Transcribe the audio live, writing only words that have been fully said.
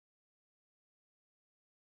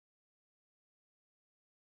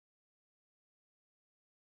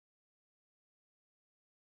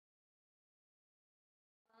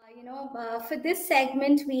For this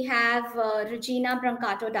segment, we have Regina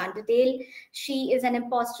Brancato-Dunderdale. She is an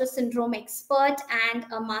imposter syndrome expert and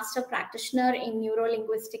a master practitioner in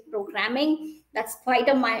neuro-linguistic programming. That's quite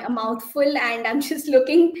a mouthful, and I'm just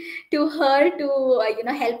looking to her to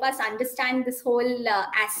help us understand this whole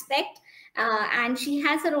aspect. And she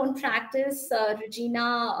has her own practice,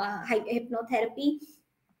 Regina Hypnotherapy.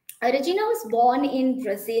 Regina was born in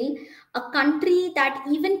Brazil, a country that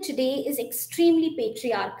even today is extremely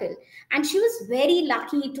patriarchal. And she was very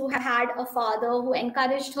lucky to have had a father who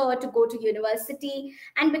encouraged her to go to university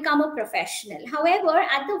and become a professional. However,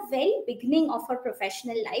 at the very beginning of her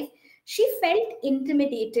professional life, she felt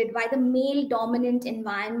intimidated by the male dominant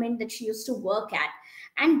environment that she used to work at,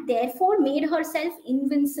 and therefore made herself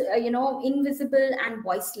invisible and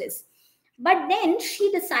voiceless. But then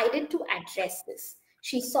she decided to address this.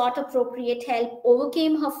 She sought appropriate help,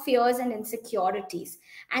 overcame her fears and insecurities.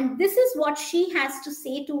 And this is what she has to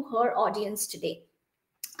say to her audience today.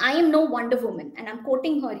 I am no Wonder Woman, and I'm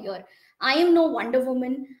quoting her here. I am no Wonder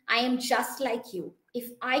Woman. I am just like you. If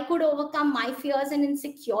I could overcome my fears and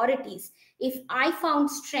insecurities, if I found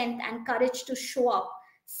strength and courage to show up,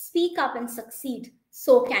 speak up, and succeed,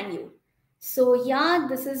 so can you. So, yeah,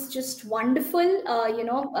 this is just wonderful.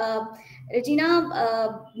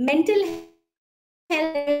 Regina, mental health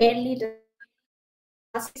rarely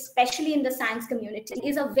discussed, especially in the science community,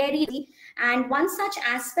 is a very and one such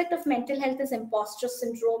aspect of mental health is imposter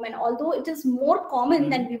syndrome. And although it is more common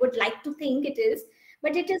than we would like to think it is,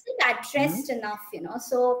 but it isn't addressed enough.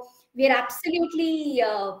 So we're absolutely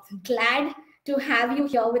glad to have you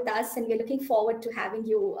here with us, and we're looking forward to having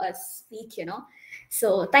you speak.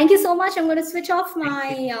 So thank you so much. I'm going to switch off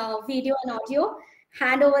my video and audio,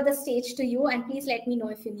 hand over the stage to you, and please let me know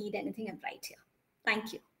if you need anything. I'm right here.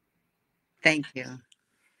 Thank you. Thank you.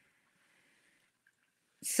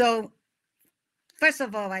 So, first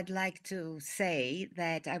of all, I'd like to say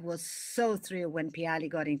that I was so thrilled when Piali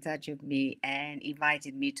got in touch with me and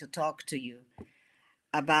invited me to talk to you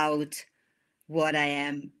about what I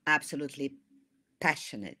am absolutely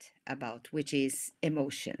passionate about, which is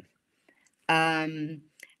emotion. And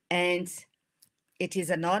it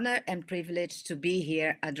is an honor and privilege to be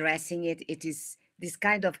here addressing it. It is this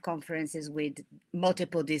kind of conferences with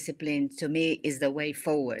multiple disciplines, to me, is the way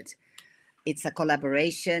forward. It's a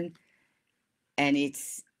collaboration, and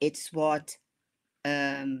it's what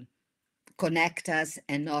connect us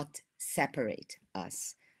and not separate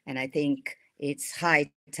us. And I think it's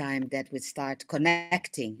high time that we start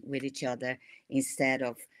connecting with each other instead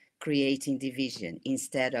of creating division,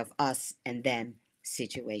 instead of us and them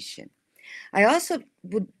situation. I also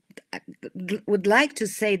would like to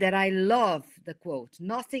say that I love the quote,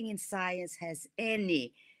 nothing in science has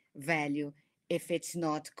any value if it's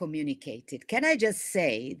not communicated. Can I just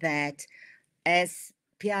say that, as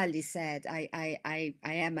Piali said, I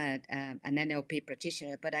am an NLP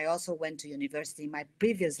practitioner, but I also went to university. In my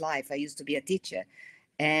previous life, I used to be a teacher,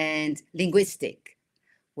 and linguistic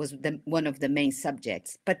was one of the main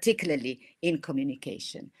subjects, particularly in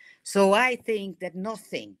communication. So I think that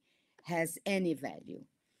nothing has any value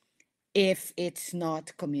if it's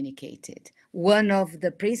not communicated. One of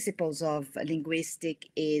the principles of linguistic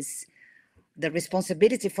is the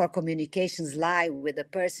responsibility for communications lie with the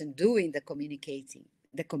person doing the communication.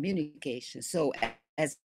 So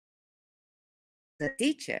as a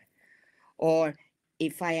teacher, or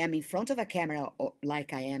if I am in front of a camera, or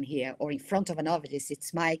like I am here, or in front of an audience,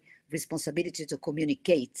 it's my responsibility to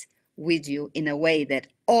communicate with you in a way that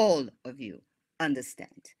all of you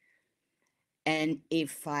understand. And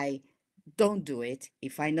if I don't do it,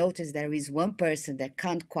 if I notice there is one person that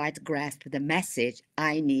can't quite grasp the message,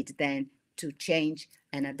 I need then to change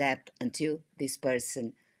and adapt until this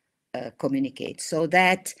person communicates. So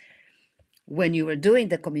that when you are doing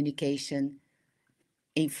the communication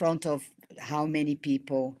in front of how many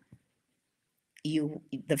people,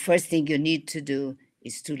 the first thing you need to do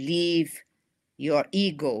is to leave your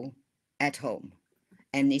ego at home.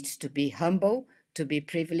 And it's to be humble, to be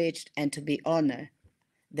privileged, and to be honored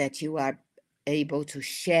that you are able to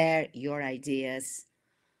share your ideas,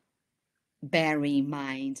 bearing in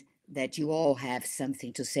mind that you all have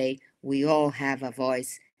something to say, we all have a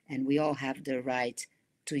voice, and we all have the right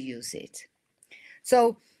to use it.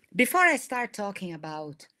 So before I start talking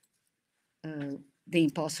about the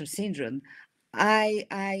imposter syndrome,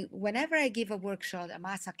 I whenever I give a workshop, a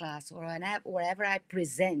masterclass, or wherever I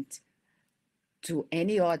present to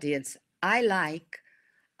any audience, I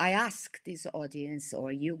ask this audience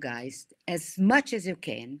or you guys, as much as you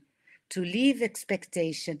can, to leave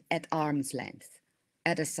expectation at arm's length,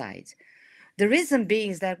 at a side. The reason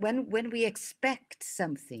being is that when we expect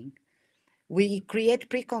something, We create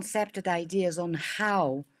preconceived ideas on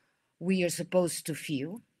how we are supposed to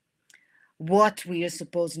feel, what we are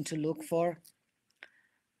supposed to look for,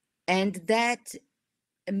 and that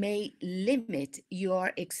may limit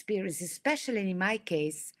your experience, especially in my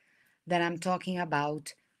case, that I'm talking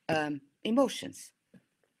about emotions.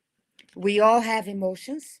 We all have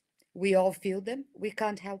emotions, we all feel them, we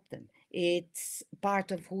can't help them. It's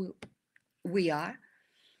part of who we are,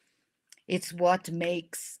 it's what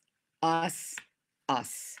makes us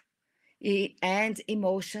us. And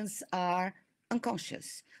emotions are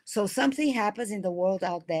unconscious. So something happens in the world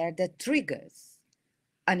out there that triggers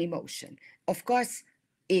an emotion. Of course,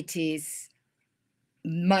 it is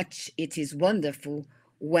it is wonderful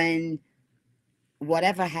when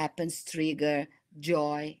whatever happens trigger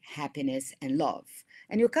joy, happiness, and love.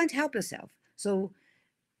 And you can't help yourself. So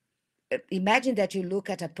imagine that you look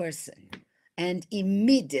at a person and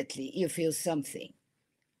immediately you feel something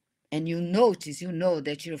and you notice, you know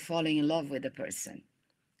that you're falling in love with the person.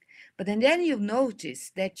 But then you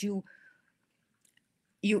notice that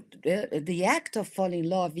the act of falling in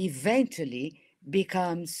love eventually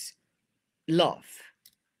becomes love.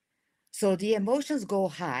 So the emotions go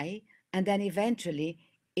high, and then eventually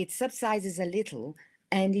it subsides a little,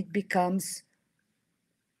 and it becomes,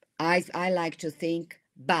 I like to think,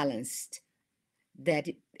 balanced, that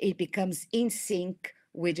it becomes in sync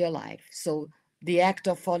with your life. So the act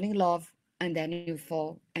of falling in love, and then you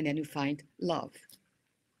fall, and then you find love.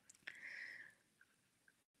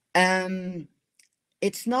 Um,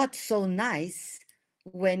 it's not so nice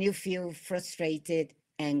when you feel frustrated,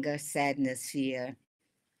 anger, sadness, fear,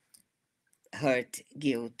 hurt,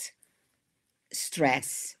 guilt,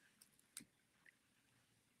 stress,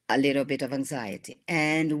 a little bit of anxiety,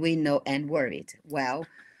 and we know, and worried. Well,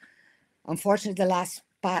 unfortunately,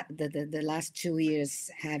 the last 2 years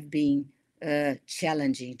have been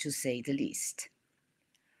challenging, to say the least.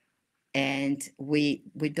 And we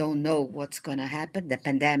don't know what's going to happen. The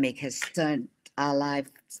pandemic has turned our lives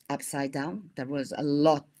upside down. There was a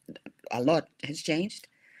lot has changed.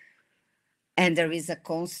 And there is a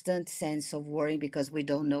constant sense of worry because we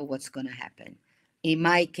don't know what's going to happen. In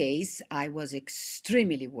my case, I was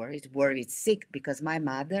extremely worried sick, because my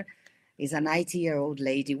mother is a 90-year-old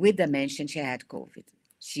lady with dementia. She had COVID.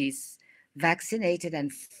 She's vaccinated,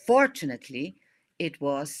 and fortunately,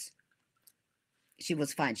 she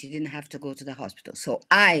was fine. She didn't have to go to the hospital. So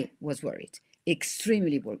I was worried,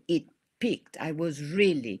 extremely worried. It peaked. I was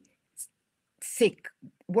really sick,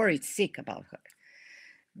 worried sick about her.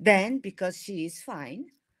 Then, because she is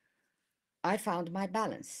fine, I found my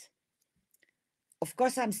balance. Of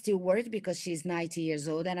course, I'm still worried because she's 90 years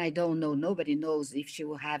old and I don't know, nobody knows if she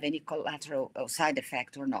will have any collateral or side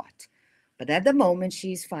effect or not. But at the moment,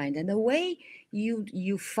 she's fine. And the way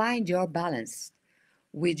you find your balance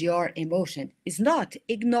with your emotion is not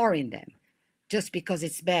ignoring them just because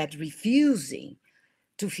it's bad, refusing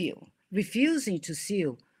to feel. Refusing to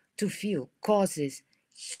feel causes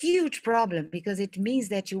huge problem, because it means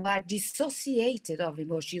that you are dissociated of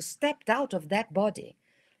emotion. You stepped out of that body.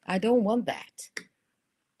 I don't want that.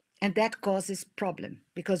 And that causes problem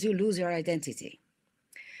because you lose your identity.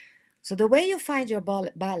 So the way you find your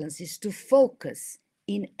balance is to focus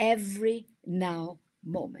in every now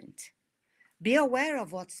moment. Be aware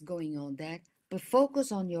of what's going on there, but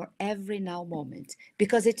focus on your every now moment,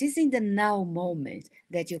 because it is in the now moment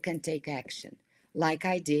that you can take action, like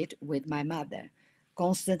I did with my mother,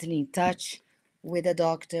 constantly in touch with the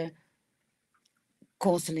doctor,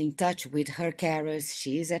 constantly in touch with her carers.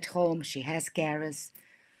 She is at home, she has carers,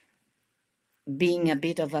 being a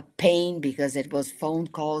bit of a pain because it was phone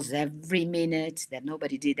calls every minute that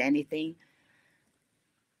nobody did anything.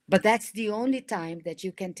 But that's the only time that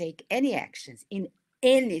you can take any actions in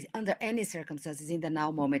under any circumstances in the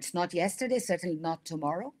now moment. It's not yesterday, certainly not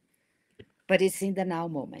tomorrow, but it's in the now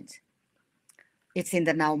moment. It's in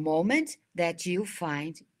the now moment that you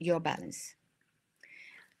find your balance.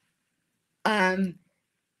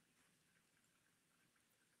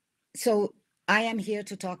 So I am here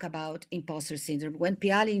to talk about imposter syndrome. When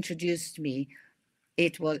Piali introduced me,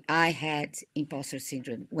 I had imposter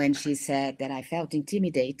syndrome when she said that I felt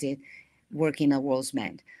intimidated working at World's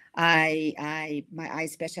End. I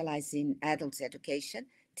specialize in adults education,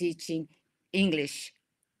 teaching English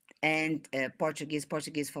and Portuguese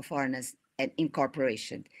for foreigners and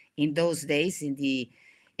incorporation. In those days, in the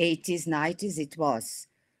 80s, 90s,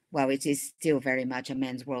 it is still very much a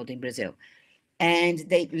man's world in Brazil. And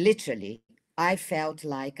I felt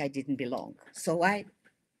like I didn't belong. So I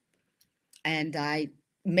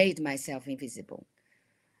made myself invisible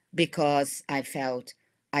because I felt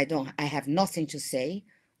I have nothing to say.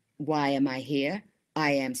 Why am I here?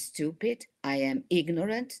 I am stupid, I am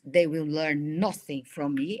ignorant, they will learn nothing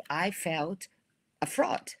from me. I felt a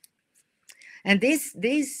fraud. And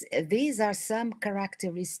these are some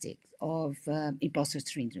characteristics of imposter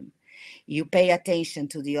syndrome. You pay attention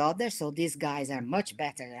to the other, so these guys are much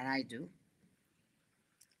better than I do.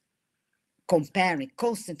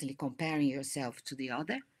 Constantly comparing yourself to the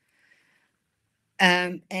other.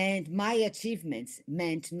 And my achievements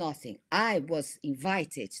meant nothing. I was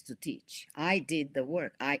invited to teach. I did the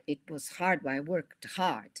work. It was hard. I worked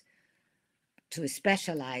hard to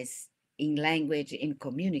specialize in language, in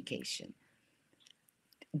communication.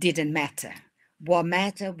 Didn't matter. What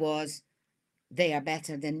mattered was they are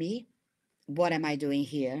better than me. What am I doing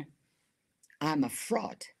here? I'm a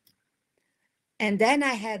fraud. And then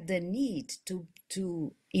I had the need to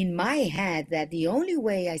in my head that the only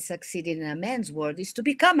way I succeeded in a man's world is to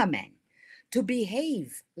become a man, to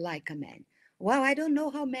behave like a man. Well, I don't know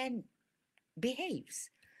how man behaves.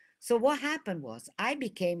 So what happened was I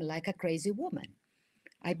became like a crazy woman.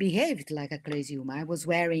 I behaved like a crazy woman. I was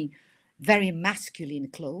wearing very masculine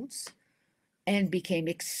clothes and became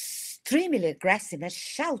extremely aggressive and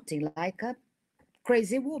shouting like a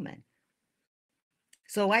crazy woman.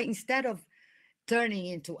 So instead of turning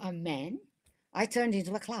into a man, I turned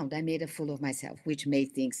into a clown. I made a fool of myself, which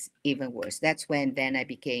made things even worse. That's when then I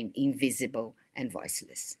became invisible and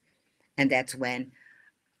voiceless. And that's when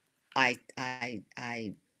I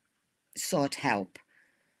sought help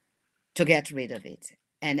to get rid of it.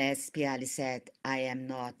 And as Piali said, I am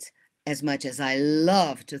not, as much as I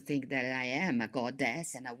love to think that I am a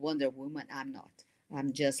goddess and a Wonder Woman, I'm not.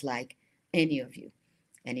 I'm just like any of you.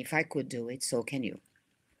 And if I could do it, so can you.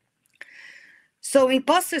 So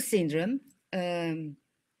imposter syndrome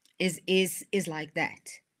is like that.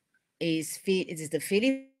 It is the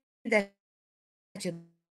feeling that you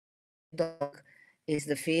don't know is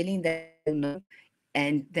the feeling that you know,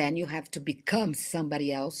 and then you have to become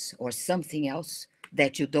somebody else or something else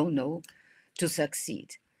that you don't know to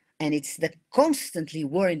succeed. And it's the constantly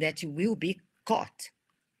worry that you will be caught.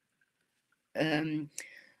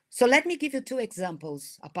 So let me give you two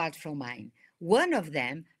examples apart from mine. One of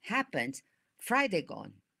them happened Friday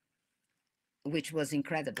gone, which was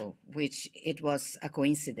incredible, which it was a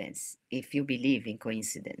coincidence, if you believe in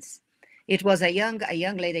coincidence. It was a young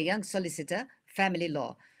lady, a young solicitor, family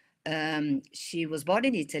law. She was born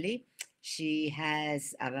in Italy. She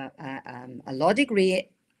has a law degree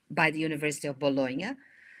by the University of Bologna.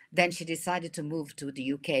 Then she decided to move to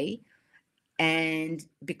the UK. And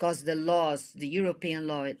because the laws, the European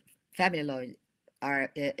law, family law,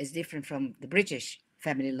 is different from the British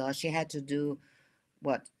family law, she had to do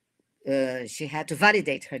what she had to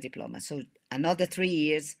validate her diploma. So another 3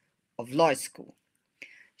 years of law school.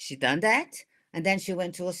 She done that, and then she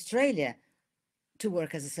went to Australia to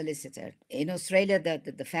work as a solicitor. In Australia,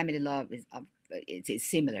 the family law is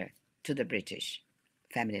similar to the British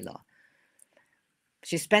family law.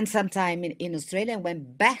 She spent some time in Australia and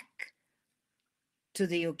went back to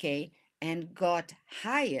the UK and got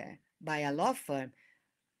hired by a law firm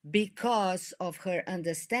because of her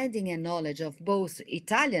understanding and knowledge of both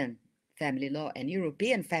Italian family law and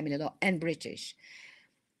European family law and British.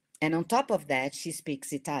 And on top of that, she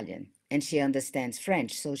speaks Italian and she understands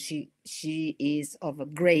French. So she is of a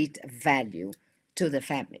great value to the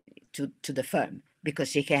family, to the firm, because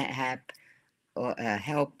she can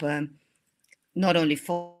help not only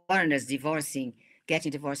foreigners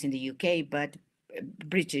getting divorced in the UK, but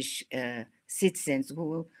British citizens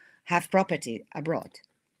who have property abroad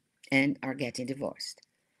and are getting divorced.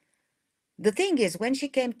 The thing is, when she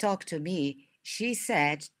came talk to me, she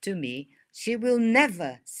said to me, she will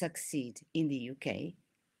never succeed in the UK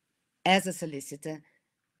as a solicitor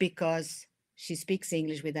because she speaks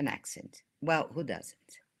English with an accent. Well, who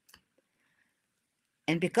doesn't?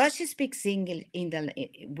 And because she speaks English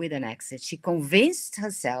with an accent, she convinced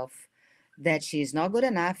herself that she is not good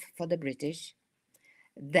enough for the British,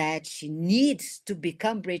 that she needs to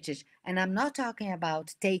become British. And I'm not talking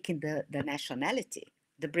about taking the nationality,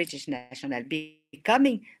 the British nationality,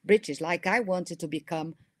 becoming British like I wanted to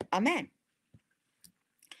become a man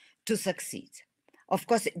to succeed. Of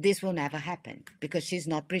course, this will never happen because she's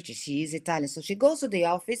not British, she is Italian. So she goes to the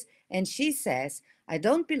office and she says, I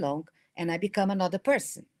don't belong, and I become another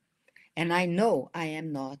person. And I know I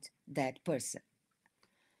am not that person.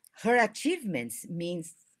 Her achievements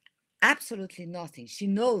means absolutely nothing. She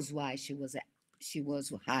knows why she was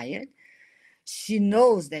hired. She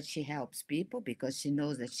knows that she helps people because she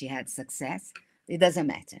knows that she had success. It doesn't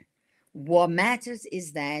matter. What matters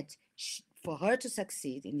is that for her to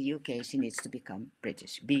succeed in the UK, she needs to become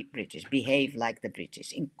British, be British, behave like the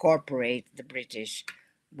British, incorporate the British,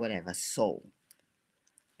 whatever, soul.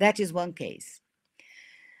 That is one case.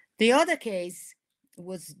 The other case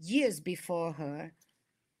was years before her,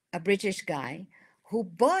 a British guy who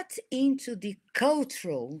bought into the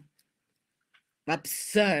cultural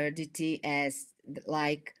absurdity as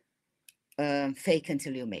like fake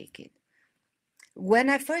until you make it. When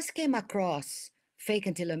I first came across fake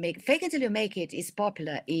until you make it is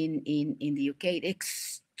popular in the UK,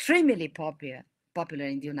 extremely popular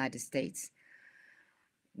in the United States,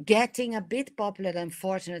 getting a bit popular,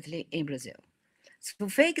 unfortunately, in Brazil. So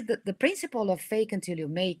the principle of fake until you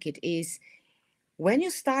make it is when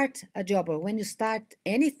you start a job or when you start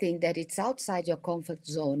anything that it's outside your comfort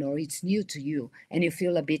zone or it's new to you and you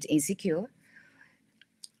feel a bit insecure,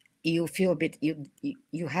 you feel a bit,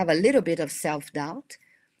 you have a little bit of self-doubt,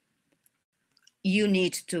 you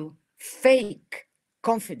need to fake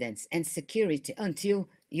confidence and security until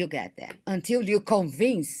you get there, until you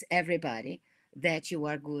convince everybody that you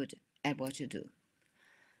are good at what you do.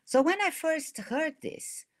 So when I first heard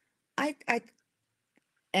this, I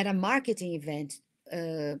at a marketing event,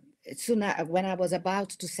 when I was about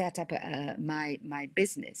to set up my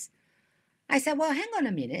business, I said, well, hang on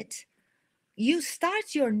a minute. You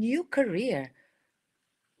start your new career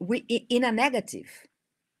in a negative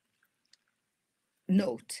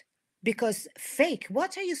note, because fake,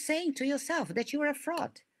 what are you saying to yourself? That you're a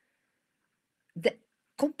fraud.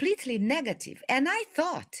 Completely negative. And I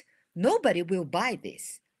thought nobody will buy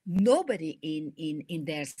this. Nobody in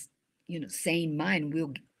their sane mind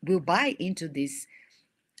will buy into this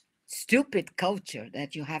stupid culture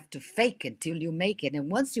that you have to fake until you make it.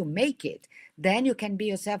 And once you make it, then you can be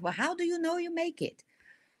yourself. Well, how do you know you make it?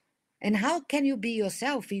 And how can you be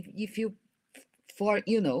yourself if you,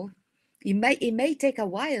 it may take a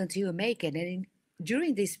while until you make it. And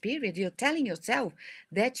during this period, you're telling yourself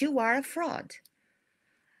that you are a fraud.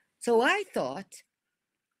 So I thought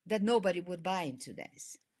that nobody would buy into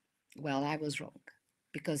this. Well, I was wrong,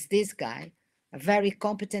 because this guy, a very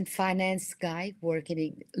competent finance guy,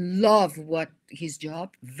 love his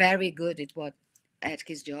job, very good at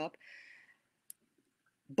his job,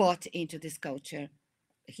 bought into this culture.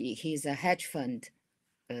 He's a hedge fund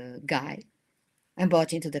guy, and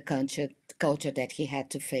bought into the culture that he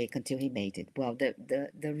had to fake until he made it. Well,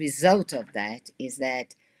 the result of that is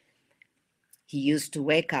that he used to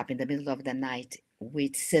wake up in the middle of the night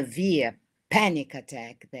with severe panic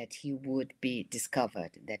attack that he would be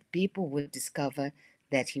discovered, that people would discover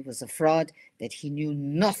that he was a fraud, that he knew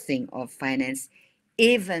nothing of finance,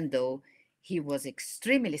 even though he was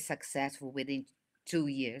extremely successful within 2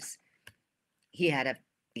 years.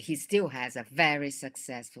 He still has a very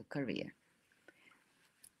successful career.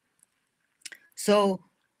 So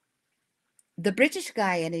the British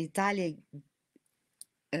guy and the Italian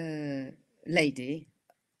lady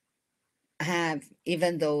have,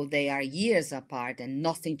 even though they are years apart and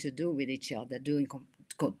nothing to do with each other, doing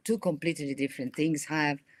two completely different things,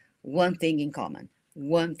 have one thing in common.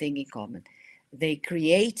 They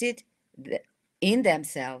created in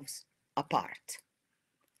themselves a part.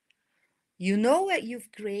 You know what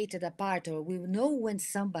you've created a part, or we know when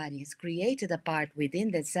somebody has created a part within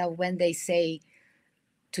themselves when they say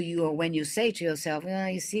to you, or when you say to yourself,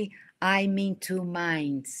 you see, I'm in two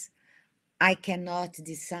minds. I cannot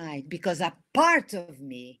decide because a part of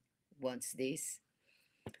me wants this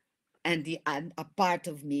and a part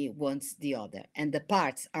of me wants the other. And the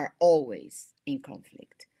parts are always in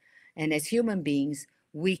conflict. And as human beings,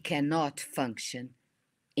 we cannot function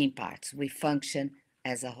in parts. We function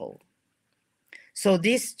as a whole. So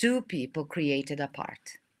these two people created a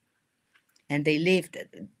part. And they lived,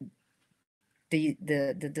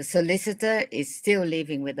 the solicitor is still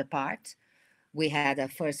living with the part. We had a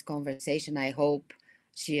first conversation. I hope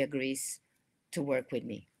she agrees to work with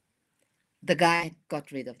me. The guy got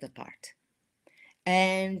rid of the part.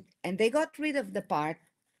 And they got rid of the part.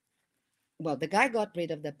 Well, the guy got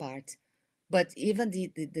rid of the part, but even the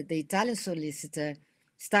Italian solicitor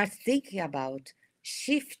starts thinking about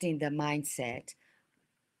shifting the mindset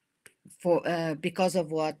because of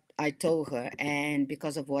what I told her and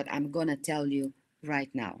because of what I'm going to tell you right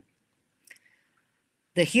now.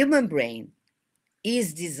 The human brain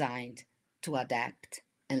is designed to adapt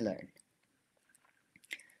and learn.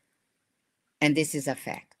 And this is a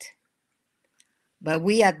fact. But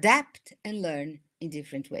we adapt and learn in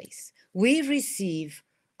different ways. We receive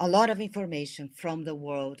a lot of information from the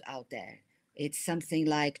world out there. It's something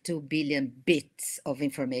like 2 billion bits of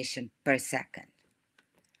information per second.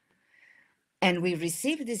 And we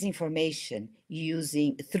receive this information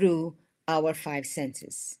through our 5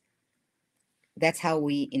 senses. That's how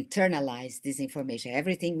we internalize this information.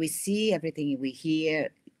 Everything we see, everything we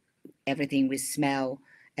hear, everything we smell,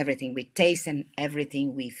 everything we taste and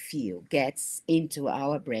everything we feel gets into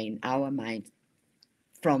our brain, our mind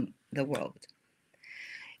from the world.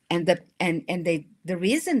 And the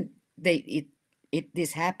reason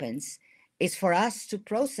this happens is for us to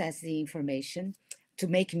process the information, to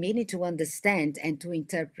make meaning, to understand, and to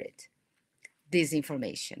interpret this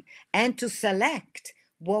information, and to select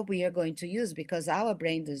what we are going to use, because our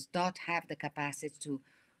brain does not have the capacity to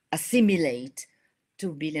assimilate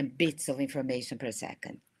 2 billion bits of information per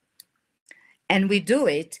second. And we do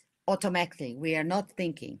it automatically. We are not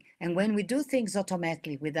thinking. And when we do things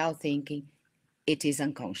automatically without thinking, it is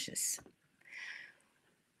unconscious.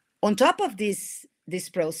 On top of this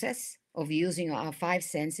process of using our 5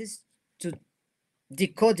 senses to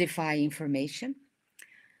decodify information,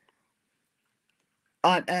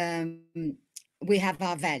 we have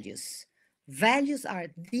our values. Values are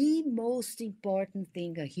the most important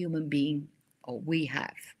thing a human being or we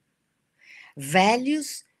have.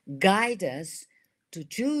 Values guide us to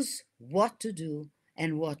choose what to do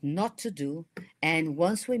and what not to do. And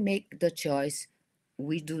once we make the choice,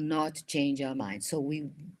 we do not change our mind. So we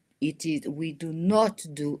do not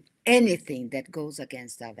do anything that goes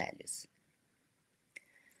against our values.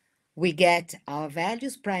 We get our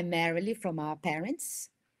values primarily from our parents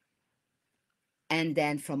and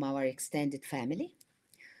then from our extended family.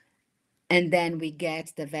 And then we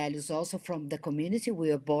get the values also from the community we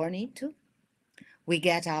were born into. We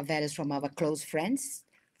get our values from our close friends,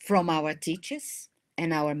 from our teachers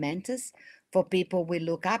and our mentors, for people we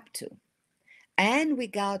look up to. And we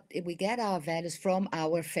get our values from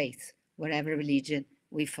our faith, whatever religion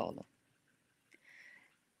we follow.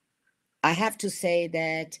 I have to say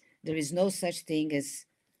that there is no such thing as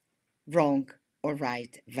wrong or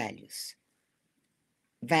right values.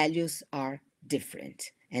 Values are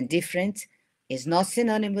different, and different is not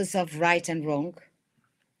synonymous of right and wrong.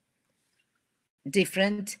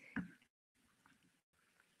 Different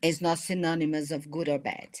is not synonymous of good or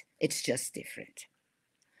bad. It's just different.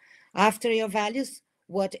 After your values,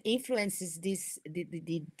 what influences this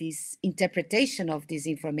interpretation of this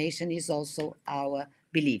information is also our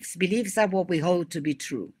beliefs. Beliefs are what we hold to be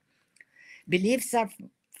true. Beliefs are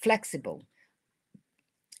flexible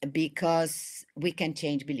because we can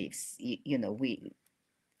change beliefs.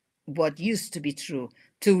 What used to be true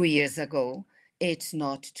 2 years ago, it's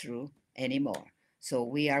not true anymore. So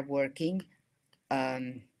we are working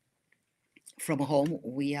from home.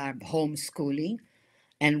 We are homeschooling,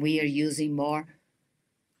 and we are using more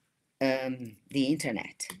the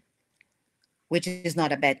internet, which is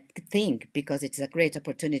not a bad thing because it's a great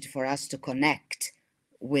opportunity for us to connect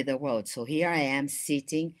with the world. So here I am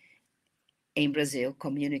sitting in Brazil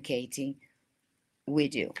communicating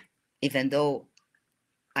with you, even though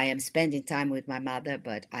I am spending time with my mother,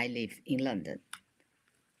 but I live in London.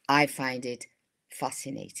 I find it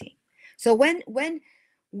fascinating. So when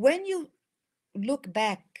you look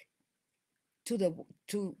back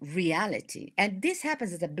to reality, and this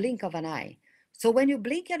happens at the blink of an eye. So when you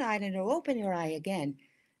blink an eye and you open your eye again,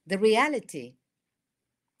 the reality,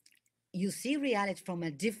 you see reality from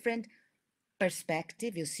a different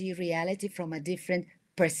perspective. You see reality from a different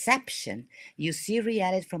perception. You see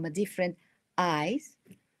reality from a different eyes.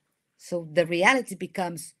 So the reality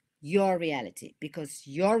becomes your reality because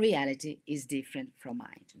your reality is different from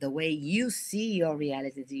mine. The way you see your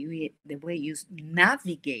reality, the way you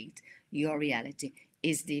navigate your reality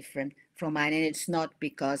is different from mine. And it's not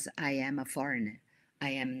because I am a foreigner. I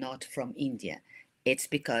am not from India. It's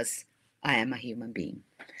because I am a human being.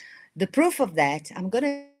 The proof of that, I'm going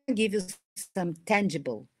to give you some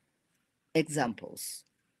tangible examples,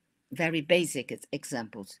 very basic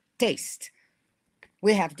examples. Taste.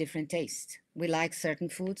 We have different taste. We like certain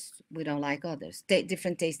foods, we don't like others.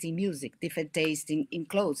 Different taste in music, different taste in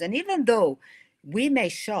clothes. And even though we may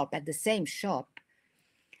shop at the same shop,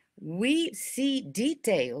 we see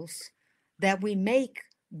details that we make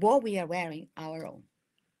what we are wearing our own,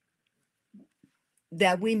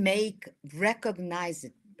 that we make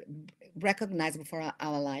recognizable for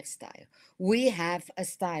our lifestyle. We have a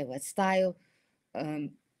style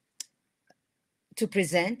to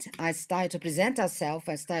present. I style to present ourselves.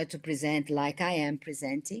 I style to present like I am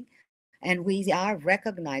presenting, and we are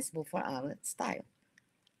recognizable for our style.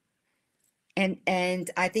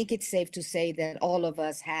 And I think it's safe to say that all of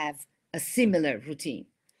us have a similar routine.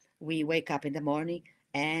 We wake up in the morning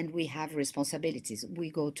and we have responsibilities.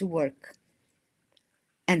 We go to work,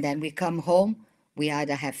 and then we come home. We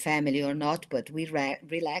either have family or not, but we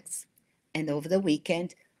relax. And over the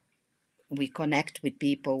weekend, we connect with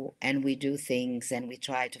people and we do things and we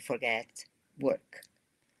try to forget work.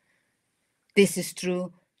 This is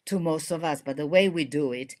true to most of us, but the way we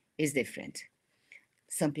do it is different.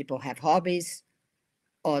 Some people have hobbies,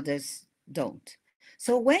 others don't.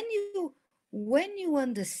 So when you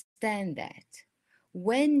understand that,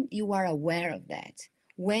 when you are aware of that,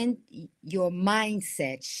 when your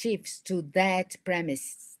mindset shifts to that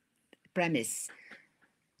premise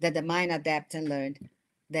that the mind adapt and learn,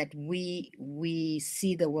 that we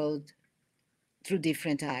see the world through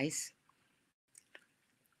different eyes,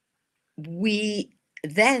 we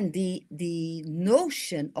then the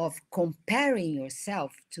notion of comparing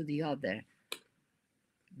yourself to the other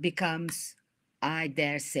becomes, I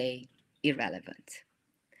dare say, irrelevant.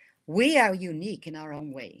 We are unique in our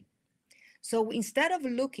own way. So instead of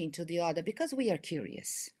looking to the other, because we are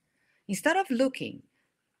curious, instead of looking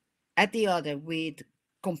at the other with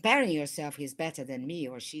comparing yourself, he's better than me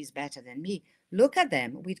or she's better than me, look at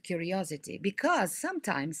them with curiosity, because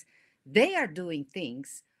sometimes they are doing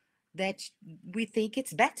things that we think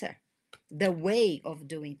it's better, the way of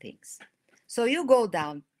doing things. So you go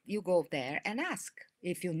down, you go there and ask.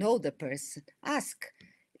 If you know the person, ask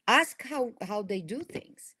how they do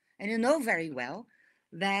things, and you know very well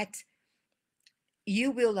that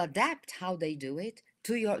you will adapt how they do it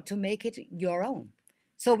to make it your own.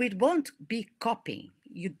 So it won't be copying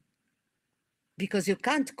you, because you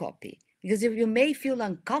can't copy, because if you may feel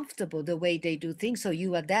uncomfortable the way they do things, so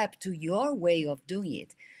you adapt to your way of doing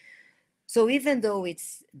it. So even though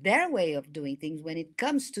it's their way of doing things, when it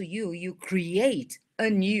comes to you, you create a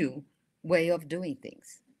new way of doing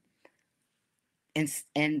things.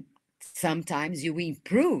 And sometimes you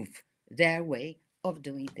improve their way of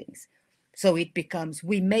doing things. So it becomes,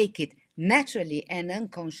 we make it naturally and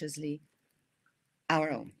unconsciously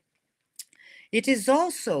our own. It is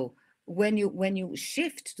also when you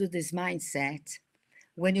shift to this mindset,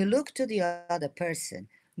 when you look to the other person,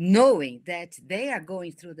 knowing that they are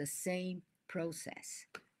going through the same process,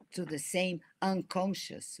 to the same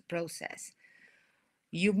unconscious process,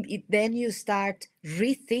 then you start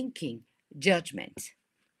rethinking judgment,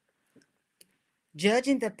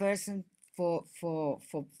 judging the person for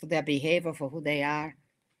their behavior, for who they are,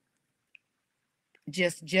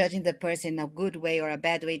 just judging the person in a good way or a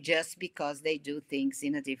bad way just because they do things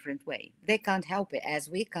in a different way. They can't help it, as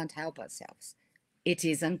we can't help ourselves. It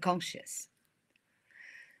is unconscious.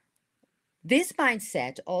 This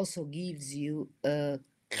mindset also gives you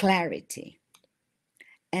clarity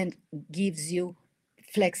and gives you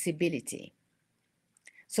flexibility.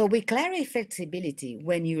 So with clarity, flexibility,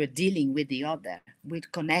 when you are dealing with the other,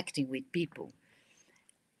 with connecting with people,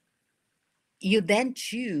 you then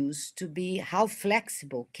choose to be, how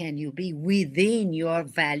flexible can you be within your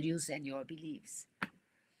values and your beliefs.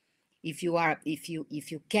 If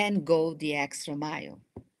you can go the extra mile,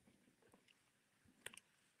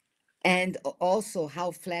 and also how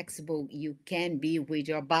flexible you can be with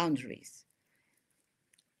your boundaries.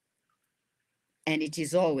 And it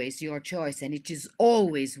is always your choice, and it is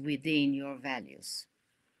always within your values.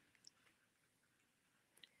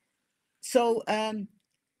 So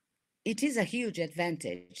it is a huge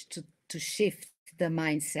advantage to shift the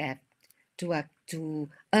mindset to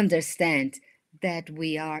understand that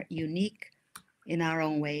we are unique in our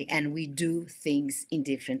own way and we do things in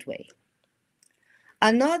different way.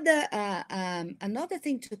 Another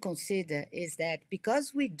thing to consider is that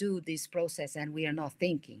because we do this process and we are not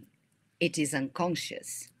thinking, it is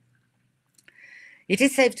unconscious. It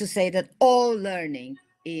is safe to say that all learning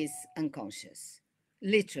is unconscious.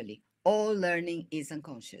 Literally, all learning is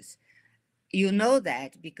unconscious. You know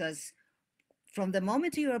that because from the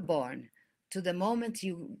moment you are born to the moment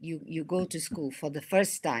you go to school for the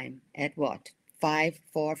first time at what, 5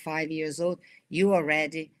 years old, you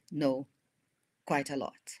already know quite a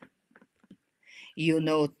lot. You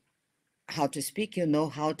know how to speak, you know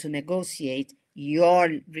how to negotiate your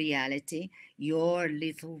reality, your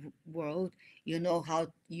little world. You know how,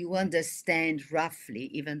 you understand roughly,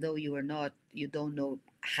 even though you don't know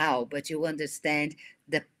how, but you understand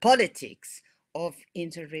the politics of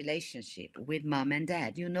interrelationship with mom and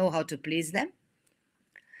dad. You know how to please them,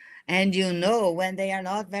 and you know when they are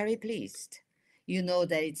not very pleased. You know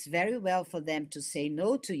that it's very well for them to say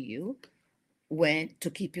no to you, when to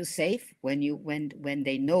keep you safe, when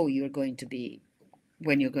they know you're going to be,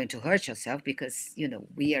 when you're going to hurt yourself, because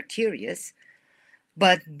we are curious.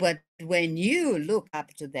 But when you look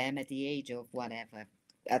up to them at the age of whatever,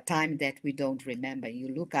 a time that we don't remember, you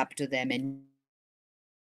look up to them and you know that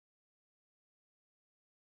they are very curious, and you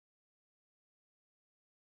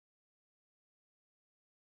know that they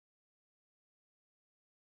are very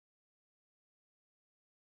pleased when you say no to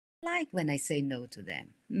them. They don't like when I say no to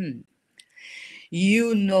them.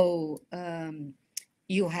 You know,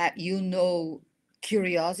 you know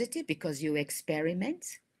curiosity because you experiment.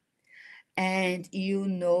 and you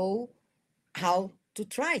know how to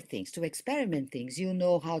try things, to experiment things. You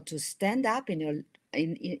know how to stand up in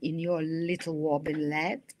your little wobbly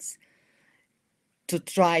legs to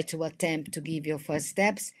try to attempt to give your first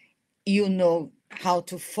steps. You know how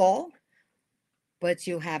to fall, but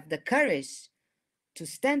you have the courage to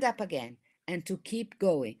stand up again and to keep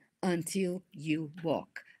going until you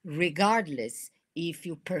walk, regardless if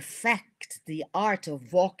you perfect the art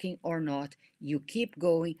of walking or not. You keep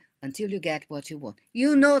going until you get what you want.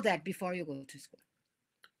 You know that before you go to school.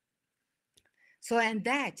 So, and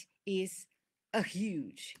that is a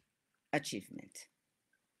huge achievement.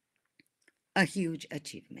 A huge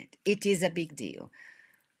achievement. It is a big deal.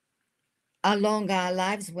 Along our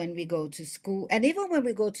lives, when we go to school, and even when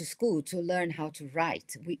we go to school to learn how to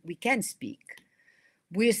write, we can speak.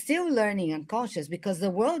 We're still learning unconscious because the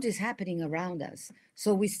world is happening around us.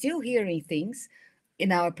 So we're still hearing things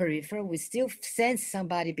in our peripheral. We still sense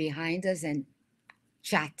somebody behind us and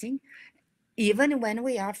chatting, even when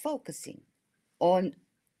we are focusing on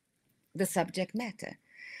the subject matter.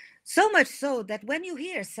 So much so that when you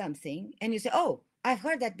hear something and you say, oh, I've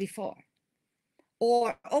heard that before,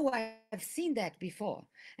 or oh, I've seen that before,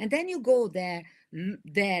 and then you go there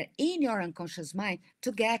in your unconscious mind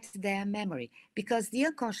to get their memory, because the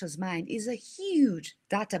unconscious mind is a huge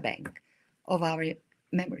data bank of our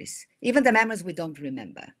memories, even the memories we don't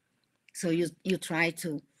remember. So you try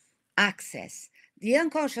to access. The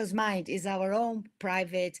unconscious mind is our own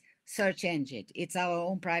private search engine. It's our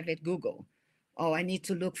own private Google. Oh, I need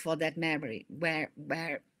to look for that memory. Where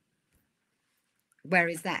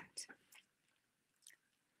is that?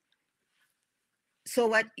 So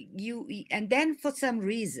what you, and then for some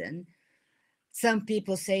reason, some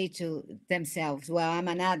people say to themselves, well, I'm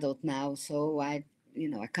an adult now, so I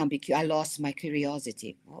can't be, I lost my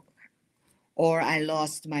curiosity, or I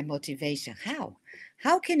lost my motivation.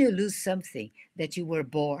 How can you lose something that you were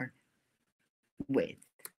born with?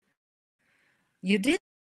 You didn't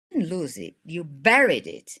lose it, you buried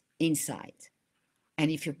it inside. And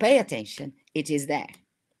if you pay attention, it is there.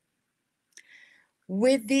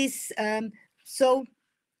 With this, so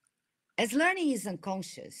as learning is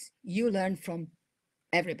unconscious, you learn from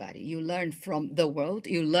everybody. You learn from the world,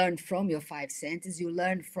 you learn from your five senses, you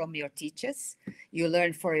learn from your teachers, you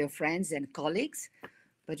learn from your friends and colleagues,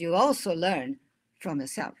 but you also learn from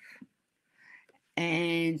yourself.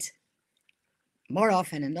 And more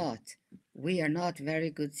often than not, we are not very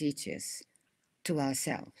good teachers to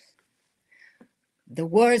ourselves. The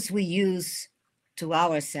words we use to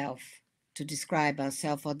ourselves to describe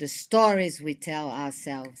ourselves, or the stories we tell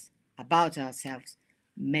ourselves about ourselves,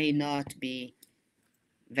 may not be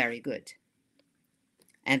very good.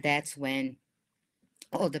 And that's when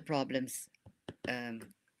all the problems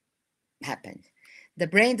happen. The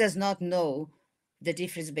brain does not know the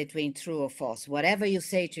difference between true or false. Whatever you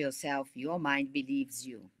say to yourself, your mind believes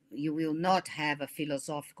you. You will not have a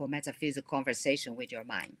philosophical, metaphysical conversation with your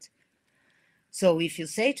mind. So if you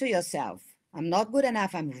say to yourself, I'm not good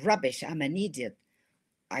enough, I'm rubbish, I'm an idiot,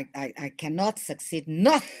 I cannot succeed,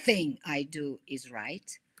 nothing I do is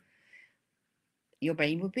right, your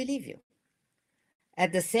brain will believe you.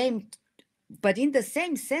 But in the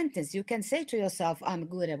same sentence, you can say to yourself, I'm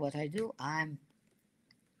good at what I do, I'm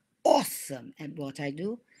awesome at what I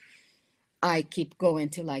do, I keep going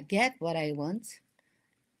till I get what I want,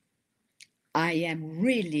 I am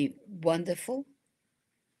really wonderful,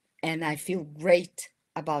 and I feel great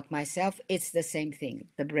about myself. It's the same thing.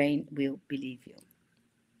 The brain will believe you.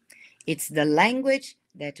 It's the language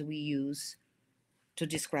that we use to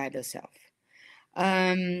describe ourselves.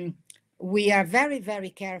 We are very, very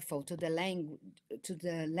careful to the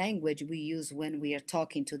language we use when we are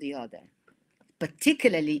talking to the other,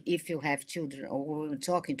 particularly if you have children or when we're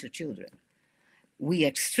talking to children. We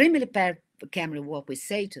extremely careful what we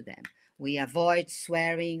say to them. We avoid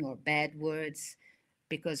swearing or bad words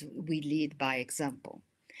because we lead by example.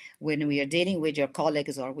 When we are dealing with your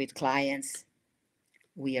colleagues or with clients,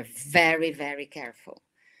 we are very, very careful.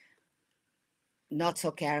 Not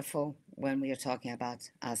so careful when we are talking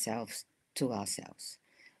about ourselves to ourselves.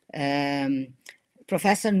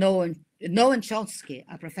 Professor Noam Chomsky,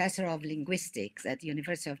 a professor of linguistics at the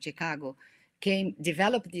University of Chicago,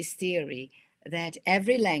 developed this theory that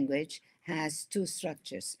every language has two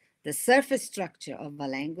structures. The surface structure of a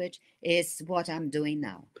language is what I'm doing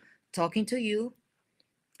now, talking to you,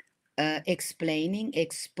 explaining,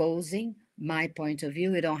 exposing my point of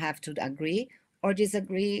view. You don't have to agree or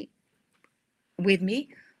disagree with me,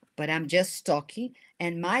 but I'm just talking,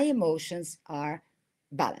 and my emotions are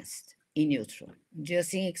balanced in neutral,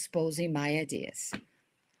 just in exposing my ideas.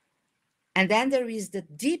 And then there is the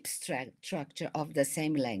deep structure of the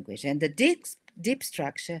same language. And the deep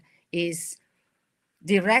structure is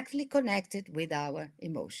directly connected with our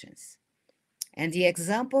emotions. And the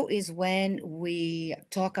example is when we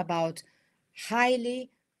talk about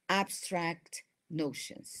highly abstract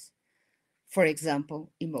notions. For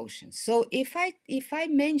example, emotions. So if I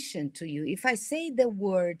mention to you, if I say the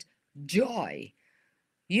word joy,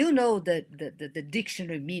 you know the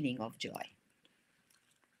dictionary meaning of joy.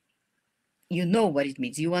 You know what it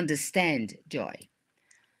means. You understand joy.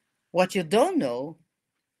 What you don't know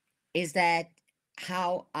is that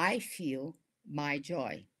how I feel my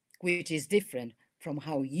joy, which is different from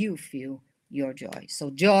how you feel your joy. So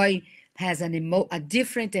joy has a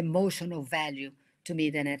different emotional value to me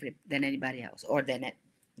than anybody else, or than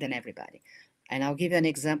everybody. And I'll give you an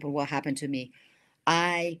example what happened to me.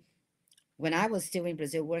 I When I was still in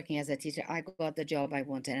Brazil working as a teacher, I got the job I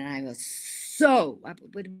wanted, and I was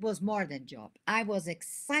but it was more than job. I was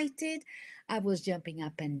excited. I was jumping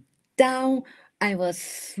up and down. I was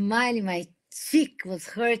smiling. My cheek was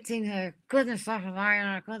hurting. I couldn't stop smiling.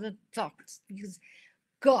 I couldn't talk because,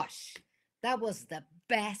 gosh, that was the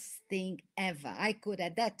best thing ever.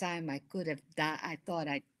 At that time, I could have died. I thought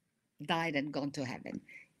I died and gone to heaven.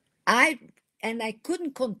 I and I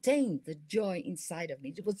couldn't contain the joy inside of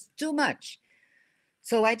me. It was too much.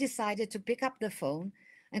 So I decided to pick up the phone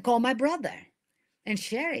and call my brother and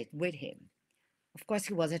share it with him. Of course,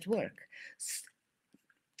 he was at work.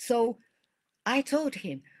 So I told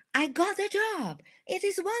him, I got the job. It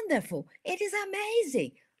is wonderful. It is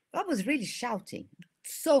amazing. I was really shouting.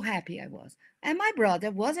 So happy I was. And my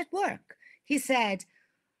brother was at work. He said,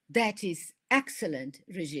 that is excellent,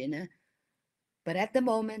 Regina. But at the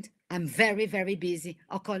moment, I'm very, very busy.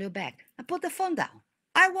 I'll call you back. I put the phone down.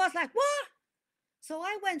 I was like, what? So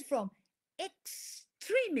I went from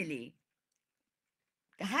extremely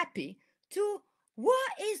happy to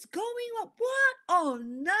what is going on? What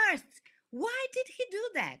on earth? Why did he do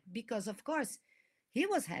that? Because, of course, he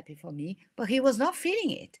was happy for me, but he was not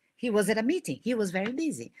feeling it. He was at a meeting. He was very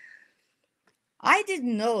busy. I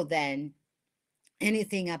didn't know then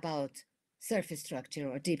anything about surface structure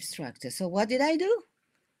or deep structure. So what did I do?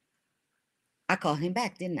 I called him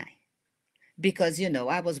back, didn't I? Because,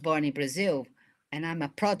 I was born in Brazil and I'm a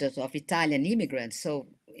product of Italian immigrants. So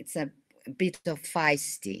it's a bit of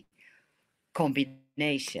feisty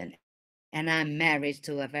combination. And I'm married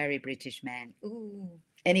to a very British man. Ooh.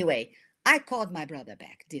 Anyway, I called my brother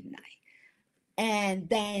back, didn't I? And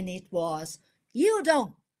then it was, you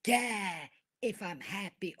don't care if I'm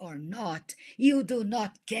happy or not. You do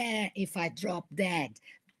not care if I drop dead.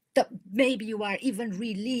 Maybe you are even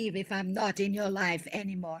relieved if I'm not in your life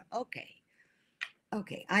anymore.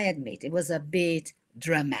 Okay, I admit it was a bit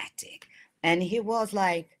dramatic. And he was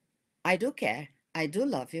like, I do care, I do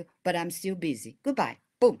love you, but I'm still busy. Goodbye.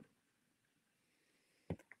 Boom.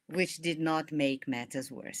 Which did not make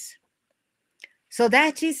matters worse. So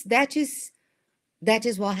that is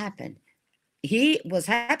what happened. He was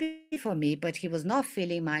happy for me, but he was not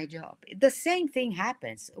feeling my job. The same thing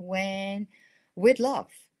happens with love.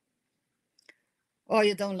 Or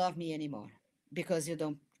you don't love me anymore because you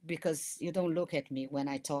don't look at me when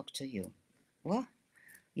I talk to you. What?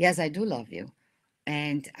 Yes, I do love you.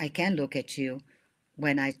 And I can look at you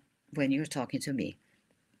when I when you're talking to me.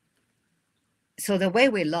 So the way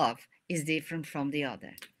we love is different from the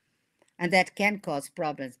other. And that can cause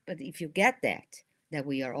problems. But if you get that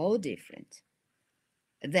we are all different,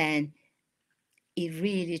 then it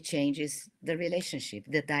really changes the relationship,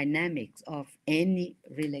 the dynamics of any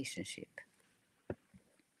relationship.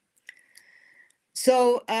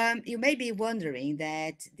 So you may be wondering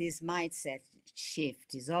that this mindset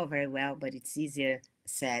shift is all very well, but it's easier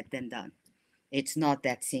said than done. It's not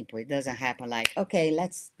that simple. It doesn't happen like, okay,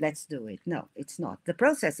 let's do it. No, it's not. The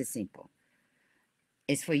process is simple.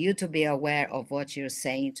 It's for you to be aware of what you're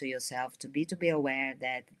saying to yourself, to be aware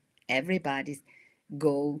that everybody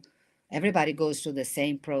go everybody goes through the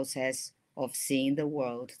same process of seeing the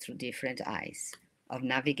world through different eyes, of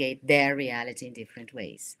navigate their reality in different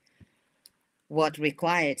ways. What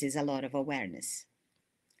required is a lot of awareness,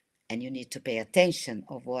 and you need to pay attention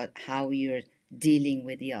of how you're dealing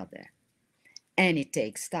with the other, and it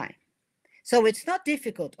takes time. So it's not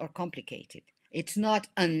difficult or complicated. It's not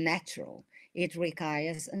unnatural. It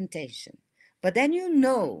requires attention. But then you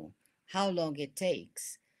know how long it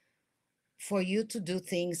takes for you to do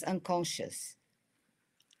things unconscious,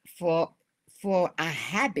 for a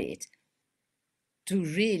habit to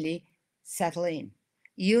really settle in.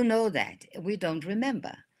 You know that. We don't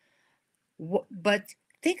remember. But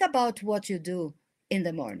think about what you do in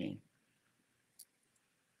the morning.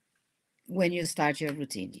 when you start your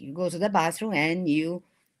routine. You go to the bathroom and you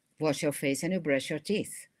wash your face and you brush your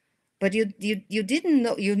teeth. But you didn't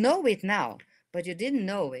know, you know it now, but you didn't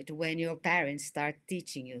know it when your parents start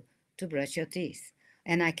teaching you to brush your teeth.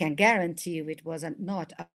 And I can guarantee you it was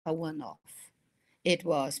not a one-off. It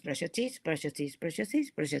was brush your teeth, brush your teeth, brush your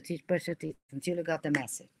teeth, brush your teeth, brush your teeth until you got the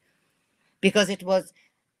message. Because it was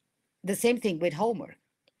the same thing with homework.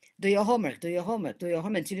 Do your homework, do your homework, do your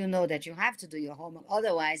homework until you know that you have to do your homework.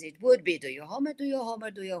 Otherwise, it would be do your homework, do your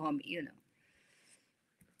homework, do your homework, you know.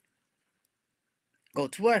 Go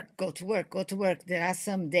to work, go to work, go to work. There are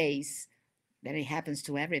some days that it happens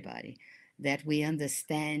to everybody that we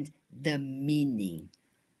understand the meaning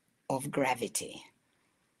of gravity.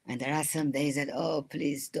 And there are some days that, oh,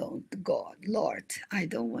 please don't, God, Lord, I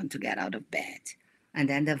don't want to get out of bed. And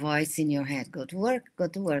then the voice in your head, go to work, go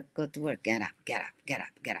to work, go to work, get up, get up, get up,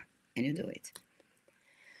 get up. And you do it.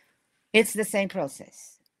 It's the same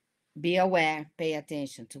process. Be aware, pay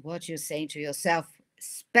attention to what you're saying to yourself,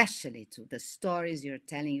 especially to the stories you're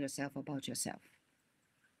telling yourself about yourself.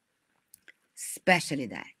 Especially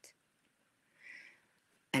that.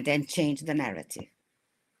 And then change the narrative.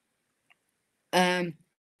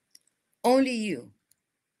 Only you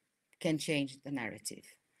can change the narrative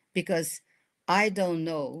because I don't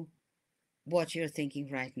know what you're thinking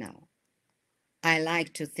right now. I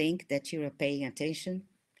like to think that you are paying attention.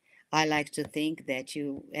 I like to think that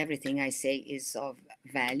everything I say is of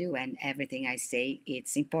value and everything I say,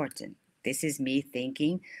 it's important. This is me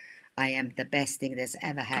thinking I am the best thing that's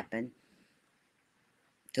ever happened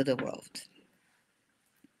to the world.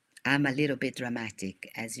 I'm a little bit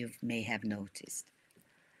dramatic, as you may have noticed.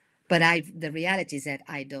 But the reality is that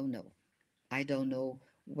I don't know. I don't know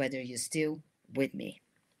whether you're still with me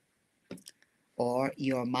or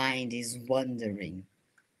your mind is wandering.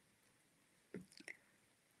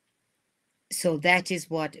 So that is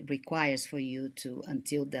what it requires for you to,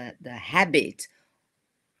 until the habit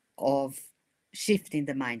of shifting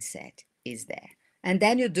the mindset is there. And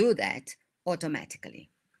then you do that automatically.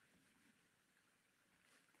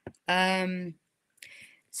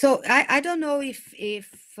 So I don't know if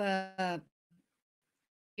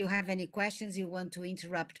you have any questions, you want to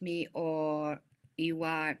interrupt me, or you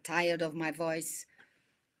are tired of my voice,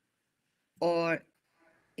 or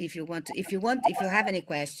if you have any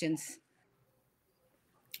questions,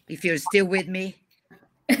 if you're still with me.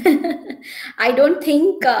 I don't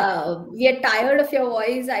think we are tired of your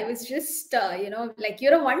voice. I was just, like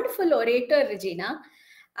you're a wonderful orator, Regina.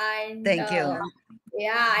 And Thank you.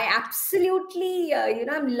 yeah, I absolutely,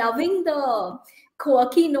 I'm loving the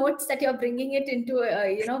quirky notes that you're bringing it into,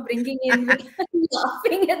 bringing in with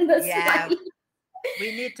laughing and the Yeah, smile.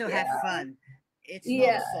 we need to have Yeah. fun. It's not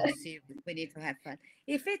Yeah. so serious. We need to have fun.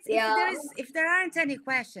 Yeah. If there aren't any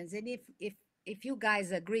questions, and if you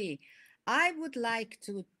guys agree, I would like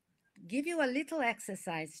to give you a little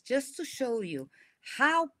exercise just to show you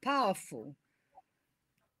how powerful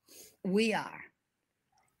we are.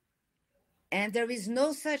 And there is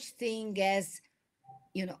no such thing as,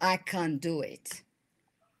 I can't do it.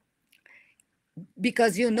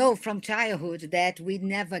 Because you know from childhood that we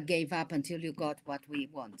never gave up until you got what we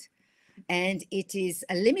want. And it is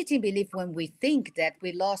a limiting belief when we think that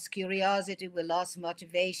we lost curiosity, we lost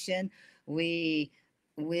motivation, we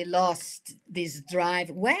lost this drive.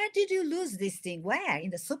 Where did you lose this thing? Where? In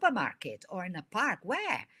the supermarket or in a park?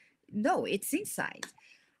 Where? No, it's inside.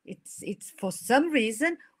 It's for some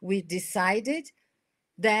reason we decided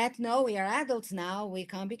that no, we are adults now, we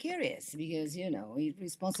can't be curious because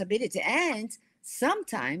responsibility. And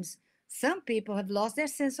sometimes some people have lost their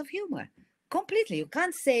sense of humor completely. You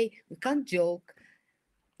can't joke,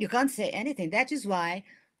 you can't say anything. That is why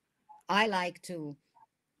I like to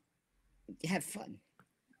have fun,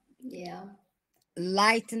 Yeah.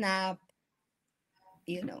 lighten up,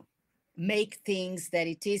 make things that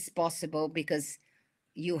it is possible, because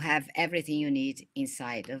you have everything you need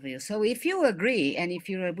inside of you. So if you agree and if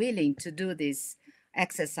you are willing to do this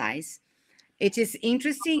exercise, it is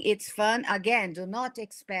interesting, it's fun. Again, do not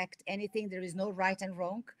expect anything. There is no right and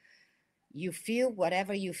wrong. You feel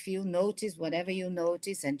whatever you feel, notice whatever you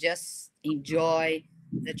notice, and just enjoy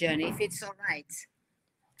the journey if it's all right.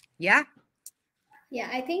 Yeah? Yeah,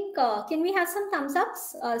 I think, can we have some thumbs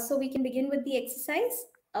ups so we can begin with the exercise?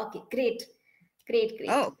 Okay, great. Great, great.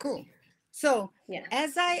 Oh, cool. So Yeah.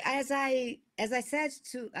 as I said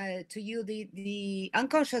to you, the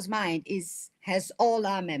unconscious mind has all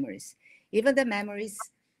our memories, even the memories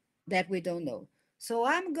that we don't know. So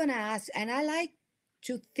I'm gonna ask, and I like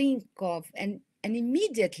to think of, and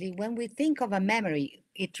immediately when we think of a memory,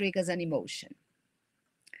 it triggers an emotion.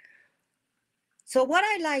 So what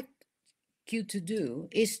I like you to do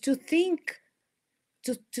is to think,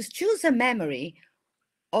 to choose a memory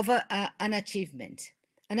of an achievement,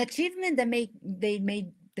 that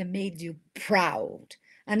made you proud,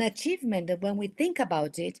 an achievement that when we think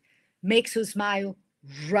about it makes you smile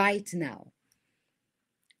right now,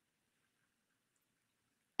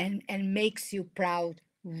 and makes you proud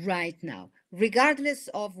right now, regardless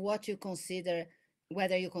of what you consider,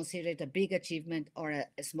 whether you consider it a big achievement or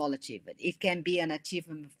a small achievement. It can be an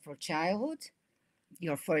achievement for childhood,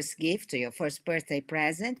 your first gift or your first birthday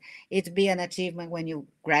present. It'd be an achievement when you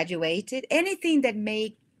graduated. Anything that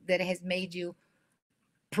has made you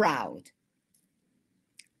proud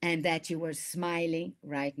and that you were smiling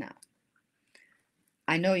right now.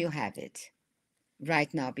 I know you have it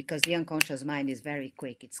right now because the unconscious mind is very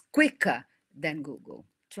quick. It's quicker than Google,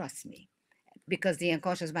 trust me, because the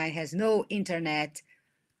unconscious mind has no internet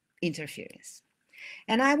interference.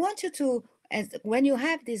 And I want you to, as when you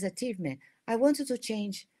have this achievement, I want you to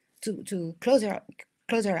change, to close your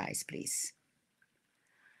eyes, please,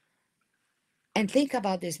 and think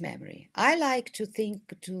about this memory. I like to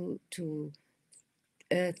think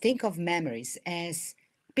of memories as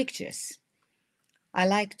pictures. I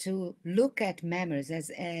like to look at memories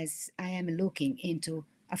as I am looking into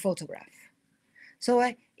a photograph.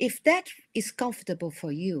 So if that is comfortable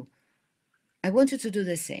for you, I want you to do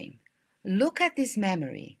the same. Look at this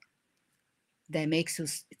memory that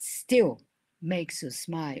still makes you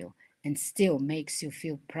smile and still makes you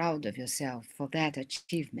feel proud of yourself for that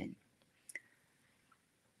achievement.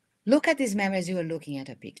 Look at this memory as you are looking at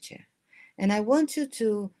a picture. And I want you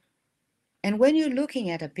to, and when you're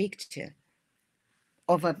looking at a picture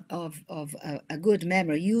of a good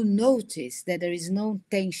memory, you notice that there is no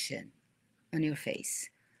tension on your face.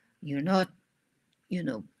 You're not,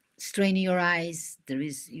 straining your eyes.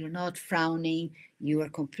 You're not frowning. You are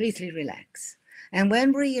completely relaxed. And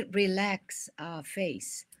when we relax our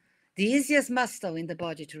face, the easiest muscle in the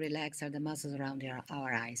body to relax are the muscles around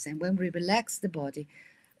our eyes. And when we relax the body,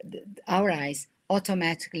 our eyes,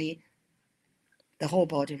 automatically the whole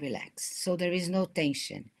body relaxes. So there is no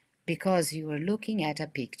tension because you are looking at a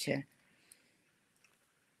picture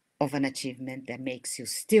of an achievement that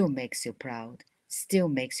still makes you proud, still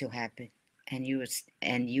makes you happy, and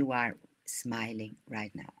you are smiling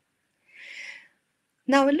right now.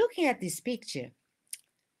 Now, looking at this picture,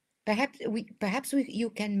 perhaps you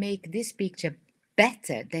can make this picture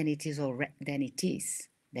better than it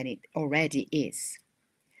already is.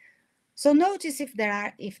 So notice if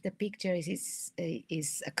the picture is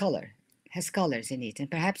a color, has colors in it,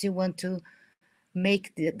 and perhaps you want to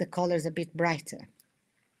make the colors a bit brighter,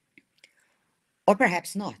 or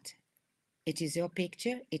perhaps not. It is your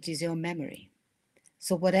picture, it is your memory.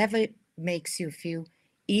 So whatever makes you feel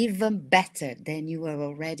even better than you are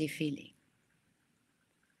already feeling.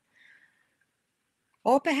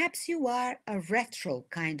 Or perhaps you are a retro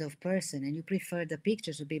kind of person and you prefer the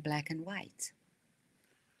picture to be black and white.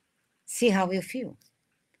 See how you feel.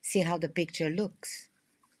 See how the picture looks.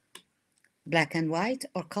 Black and white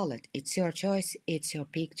or colored. It's your choice, it's your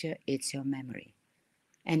picture, it's your memory.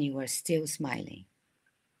 And you are still smiling.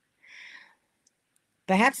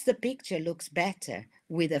 Perhaps the picture looks better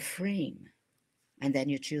with a frame, and then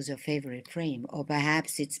you choose your favorite frame. Or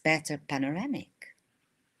perhaps it's better panoramic.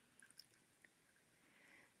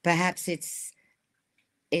 Perhaps the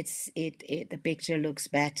picture looks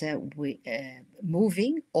better with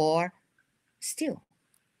moving or still.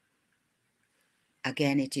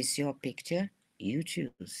 Again, it is your picture, you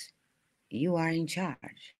choose. You are in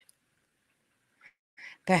charge.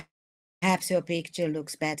 Perhaps your picture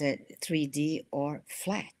looks better 3D or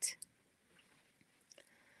flat.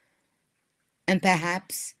 And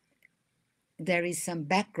perhaps there is some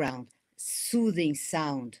background, soothing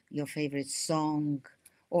sound, your favorite song,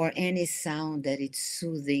 or any sound that is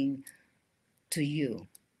soothing to you.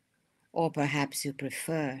 Or perhaps you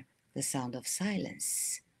prefer the sound of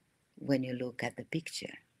silence when you look at the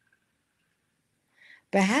picture.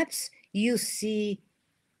 Perhaps you see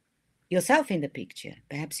yourself in the picture.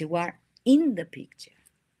 Perhaps you are in the picture.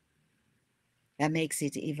 That makes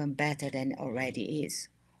it even better than it already is.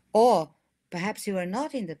 Or perhaps you are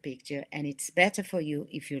not in the picture and it's better for you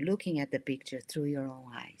if you're looking at the picture through your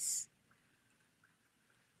own eyes.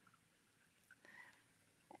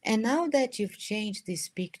 And now that you've changed this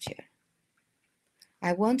picture,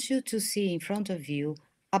 I want you to see in front of you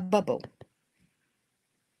a bubble.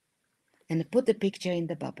 And put the picture in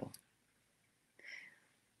the bubble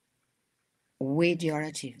with your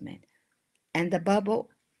achievement. And the bubble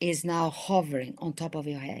is now hovering on top of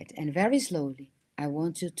your head. And very slowly, I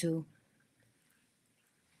want you to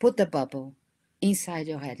put the bubble inside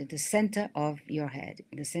your head, at the center of your head,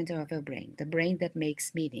 in the center of your brain, the brain that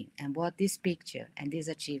makes meaning. And what this picture and this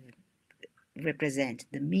achievement represent,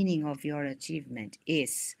 the meaning of your achievement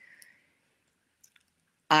is,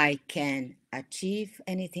 I can achieve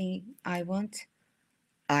anything I want,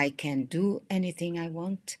 I can do anything I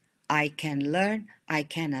want, I can learn, I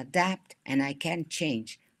can adapt, and I can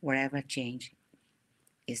change wherever change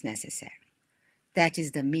is necessary. That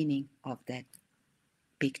is the meaning of that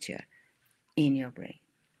picture in your brain.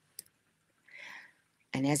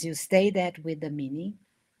 And as you stay that with the meaning,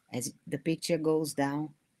 as the picture goes down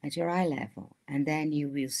at your eye level, and then you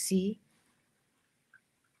will see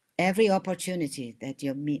every opportunity that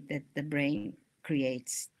that the brain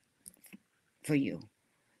creates for you.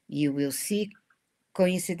 You will see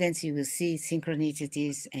coincidence, you will see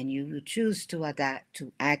synchronicities, and you will choose to adapt,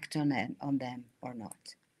 to act on them or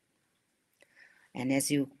not. And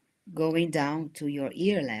as you going down to your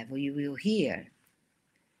ear level, you will hear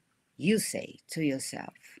you say to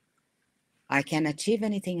yourself, I can achieve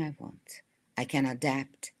anything I want. I can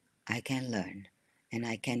adapt, I can learn, and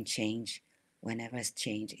I can change whenever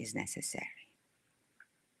change is necessary.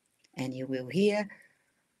 And you will hear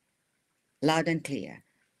loud and clear.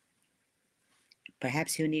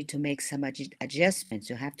 Perhaps you need to make some adjustments.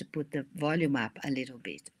 You have to put the volume up a little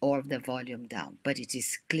bit or the volume down, but it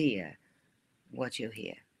is clear what you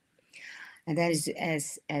hear. And that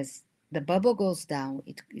is as the bubble goes down,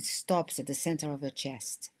 it stops at the center of your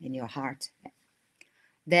chest, in your heart.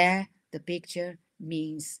 There, the picture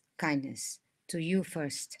means kindness to you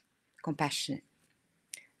first, compassionate,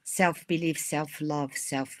 self-belief, self-love,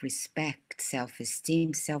 self-respect,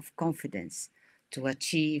 self-esteem, self-confidence to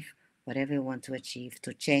achieve whatever you want to achieve,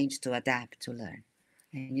 to change, to adapt, to learn.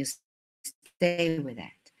 And you stay with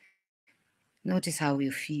that. Notice how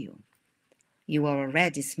you feel. You are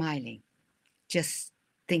already smiling, just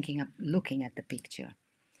thinking of looking at the picture.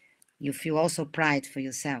 You feel also pride for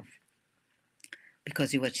yourself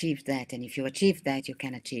because you achieved that. And if you achieve that, you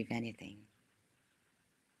can achieve anything.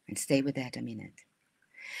 And stay with that a minute.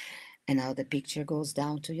 And now the picture goes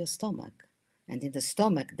down to your stomach. And in the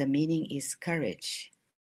stomach, the meaning is courage.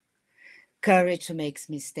 Courage to make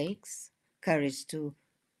mistakes, courage to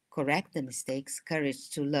correct the mistakes, courage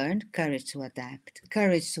to learn, courage to adapt,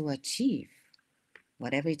 courage to achieve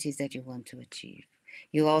whatever it is that you want to achieve.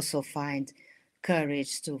 You also find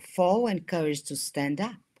courage to fall and courage to stand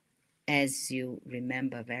up, as you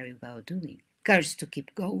remember very well doing. Courage to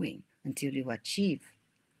keep going until you achieve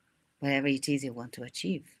whatever it is you want to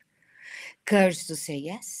achieve. Courage to say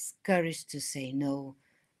yes, courage to say no,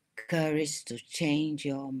 courage to change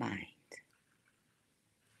your mind.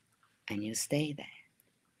 And you stay there.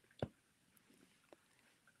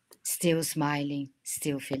 Still smiling,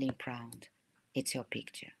 still feeling proud. It's your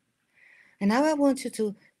picture. And now I want you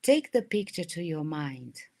to take the picture to your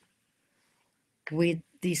mind with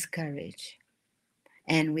this courage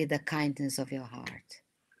and with the kindness of your heart.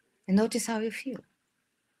 And notice how you feel.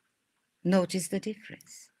 Notice the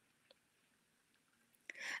difference.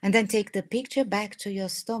 And then take the picture back to your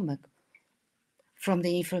stomach from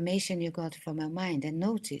the information you got from your mind and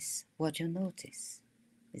notice what you notice.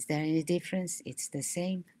 Is there any difference? It's the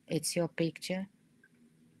same. It's your picture.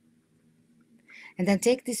 And then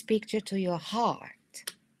take this picture to your heart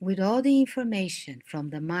with all the information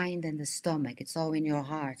from the mind and the stomach. It's all in your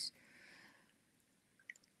heart.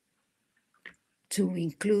 To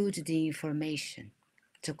include the information,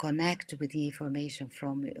 to connect with the information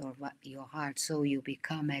from your heart so you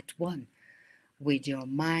become at one with your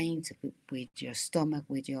mind, with your stomach,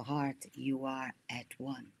 with your heart. You are at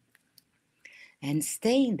one. And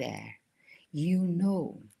staying there, you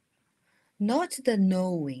know. Not the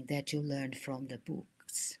knowing that you learned from the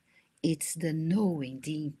books. It's the knowing,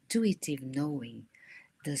 the intuitive knowing,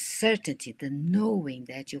 the certainty, the knowing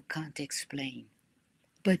that you can't explain.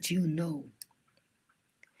 But you know.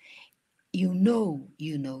 You know,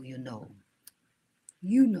 you know, you know.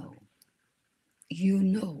 You know. You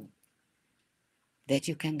know that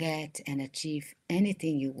you can get and achieve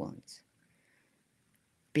anything you want.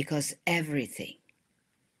 Because everything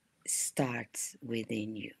starts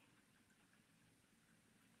within you.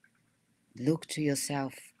 Look to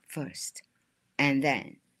yourself first, and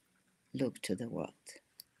then look to the world.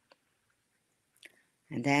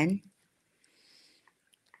 And then,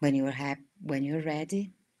 when you're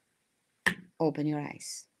ready, open your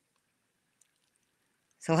eyes.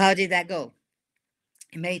 So how did that go?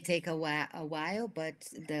 It may take a while, but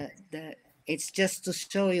it's just to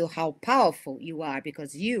show you how powerful you are,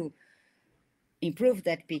 because you improved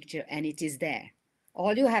that picture and it is there.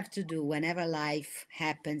 All you have to do whenever life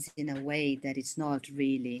happens in a way that it's not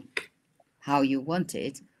really how you want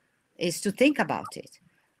it, is to think about it.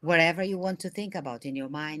 Wherever you want to think about, in your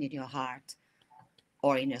mind, in your heart,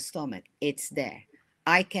 or in your stomach, it's there.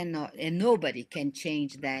 I cannot, and nobody can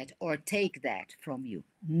change that or take that from you.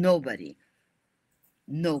 Nobody.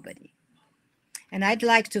 Nobody. And I'd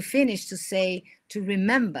like to finish to say, to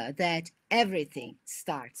remember that everything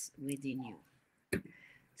starts within you.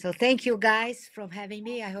 So thank you guys for having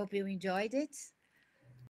me. I hope you enjoyed it.